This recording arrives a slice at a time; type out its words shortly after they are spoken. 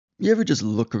You ever just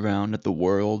look around at the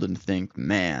world and think,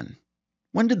 man,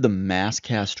 when did the mass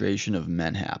castration of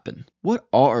men happen? What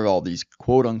are all these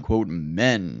quote unquote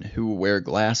men who wear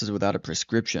glasses without a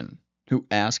prescription, who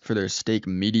ask for their steak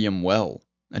medium well,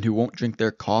 and who won't drink their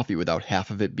coffee without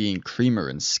half of it being creamer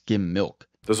and skim milk?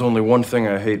 There's only one thing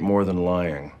I hate more than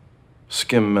lying.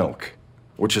 Skim milk,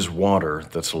 which is water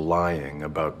that's lying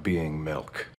about being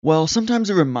milk. Well,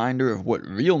 sometimes a reminder of what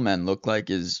real men look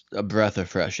like is a breath of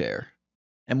fresh air.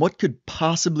 And what could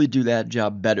possibly do that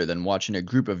job better than watching a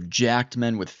group of jacked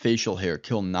men with facial hair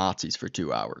kill Nazis for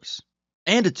 2 hours?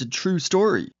 And it's a true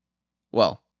story.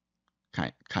 Well,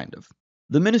 kind of.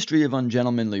 The Ministry of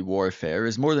Ungentlemanly Warfare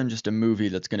is more than just a movie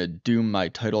that's going to doom my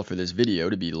title for this video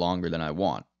to be longer than I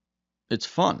want. It's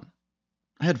fun.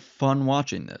 I had fun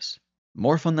watching this.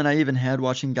 More fun than I even had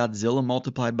watching Godzilla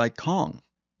multiplied by Kong.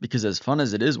 Because as fun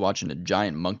as it is watching a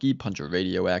giant monkey punch a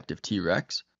radioactive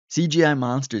T-Rex, CGI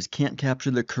monsters can't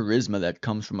capture the charisma that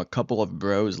comes from a couple of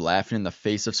bros laughing in the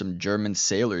face of some German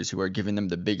sailors who are giving them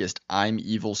the biggest "I'm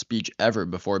evil" speech ever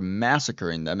before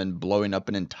massacring them and blowing up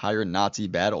an entire Nazi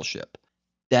battleship.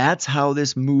 That's how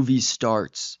this movie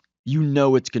starts. You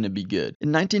know it's going to be good.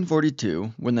 In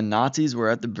 1942, when the Nazis were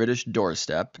at the British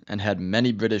doorstep and had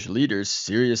many British leaders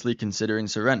seriously considering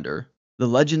surrender, the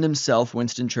legend himself,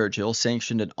 Winston Churchill,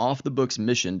 sanctioned an off-the-books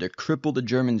mission to cripple the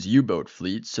Germans' U-boat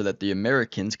fleet so that the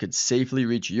Americans could safely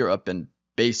reach Europe and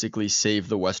basically save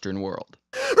the Western world.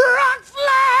 Rock,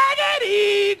 flag, and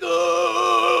eagle!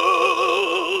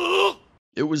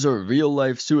 It was a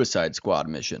real-life Suicide Squad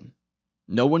mission.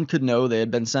 No one could know they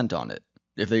had been sent on it.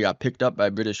 If they got picked up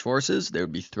by British forces, they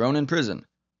would be thrown in prison.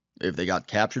 If they got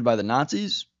captured by the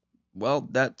Nazis, well,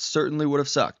 that certainly would have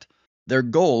sucked. Their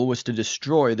goal was to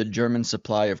destroy the German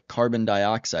supply of carbon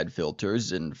dioxide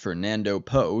filters in Fernando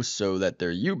Po so that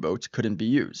their U-boats couldn't be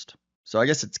used. So I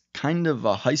guess it's kind of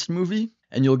a heist movie,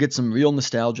 and you'll get some real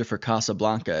nostalgia for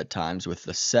Casablanca at times with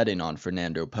the setting on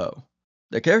Fernando Po.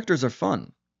 The characters are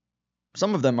fun.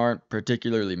 Some of them aren't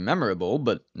particularly memorable,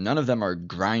 but none of them are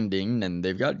grinding, and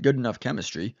they've got good enough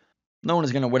chemistry. No one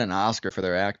is going to win an Oscar for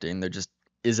their acting. There just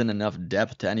isn't enough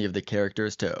depth to any of the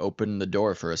characters to open the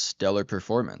door for a stellar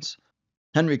performance.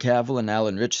 Henry Cavill and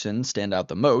Alan Ritchson stand out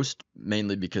the most,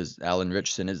 mainly because Alan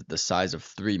Ritchson is the size of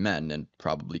 3 men and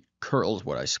probably curls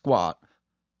what I squat.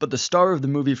 But the star of the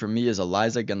movie for me is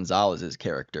Eliza Gonzalez's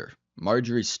character,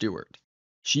 Marjorie Stewart.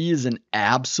 She is an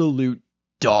absolute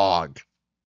dog.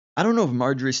 I don't know if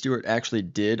Marjorie Stewart actually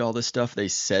did all the stuff they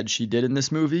said she did in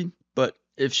this movie, but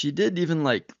if she did even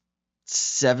like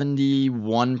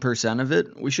 71% of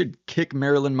it, we should kick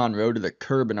Marilyn Monroe to the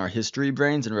curb in our history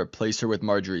brains and replace her with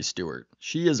Marjorie Stewart.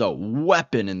 She is a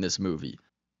weapon in this movie.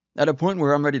 At a point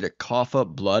where I'm ready to cough up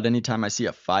blood anytime I see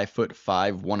a 5'5",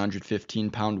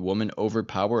 115-pound woman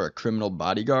overpower a criminal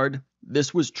bodyguard,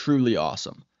 this was truly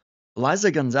awesome.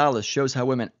 Eliza Gonzalez shows how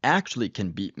women actually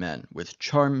can beat men with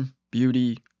charm,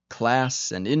 beauty,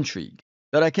 class, and intrigue.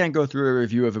 But I can't go through a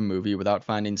review of a movie without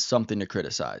finding something to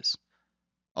criticize.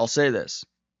 I'll say this,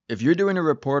 if you're doing a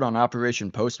report on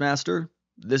Operation Postmaster,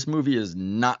 this movie is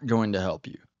not going to help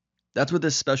you. That's what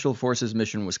this Special Forces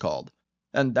mission was called.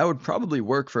 And that would probably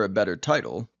work for a better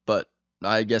title, but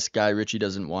I guess Guy Ritchie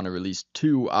doesn't want to release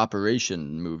 2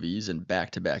 Operation movies in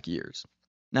back-to-back years.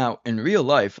 Now, in real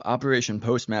life, Operation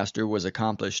Postmaster was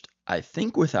accomplished, I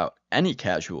think, without any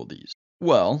casualties.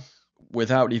 Well,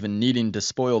 without even needing to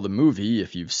spoil the movie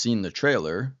if you've seen the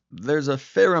trailer, there's a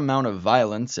fair amount of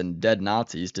violence and dead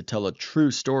Nazis to tell a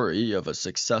true story of a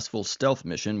successful stealth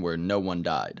mission where no one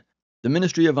died. The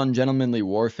Ministry of Ungentlemanly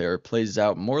Warfare plays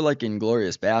out more like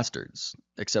Inglourious Basterds,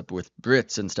 except with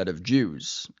Brits instead of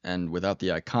Jews, and without the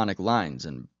iconic lines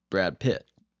and Brad Pitt.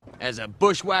 As a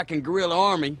bushwhacking guerrilla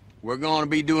army, we're going to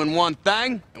be doing one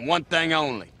thing, and one thing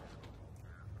only.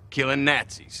 Killing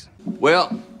Nazis.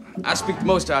 Well, I speak the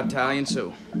most Italian,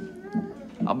 so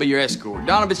I'll be your escort.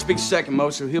 Donovan speaks second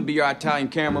most, so he'll be your Italian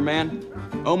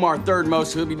cameraman. Omar third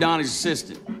most, so he'll be Donnie's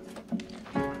assistant.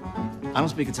 I don't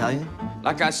speak Italian.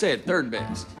 Like I said, third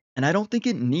best. And I don't think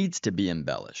it needs to be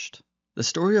embellished. The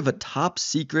story of a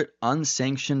top-secret,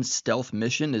 unsanctioned stealth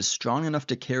mission is strong enough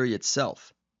to carry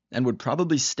itself, and would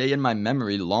probably stay in my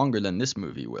memory longer than this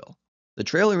movie will. The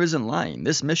trailer isn't lying.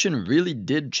 This mission really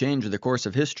did change the course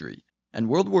of history. And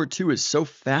World War II is so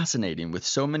fascinating with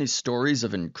so many stories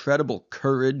of incredible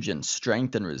courage and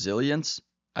strength and resilience.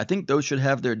 I think those should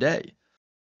have their day.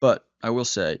 But I will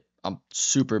say, I'm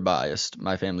super biased.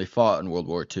 My family fought in World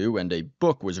War II, and a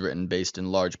book was written based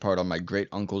in large part on my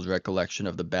great-uncle's recollection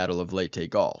of the Battle of Leyte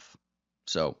Gulf.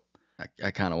 So,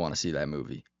 I kind of want to see that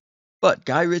movie. But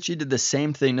Guy Ritchie did the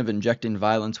same thing of injecting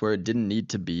violence where it didn't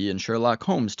need to be in Sherlock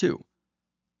Holmes, too.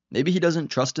 Maybe he doesn't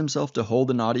trust himself to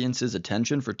hold an audience's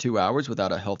attention for 2 hours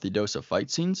without a healthy dose of fight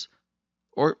scenes.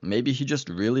 Or maybe he just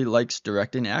really likes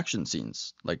directing action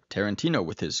scenes, like Tarantino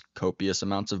with his copious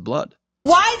amounts of blood.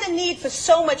 Why the need for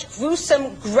so much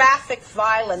gruesome, graphic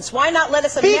violence? Why not let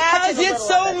us imagine Because a little it's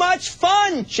so of it? much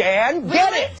fun, Chan.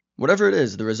 Get it? Whatever it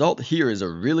is, the result here is a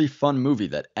really fun movie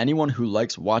that anyone who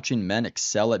likes watching men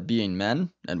excel at being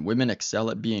men, and women excel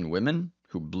at being women,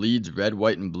 who bleeds red,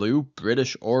 white, and blue,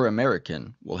 British or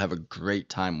American, will have a great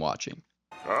time watching.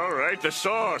 All right, the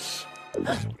sauce.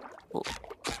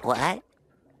 What?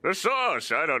 The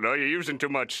sauce. I don't know. You're using too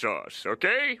much sauce.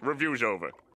 Okay? Review's over.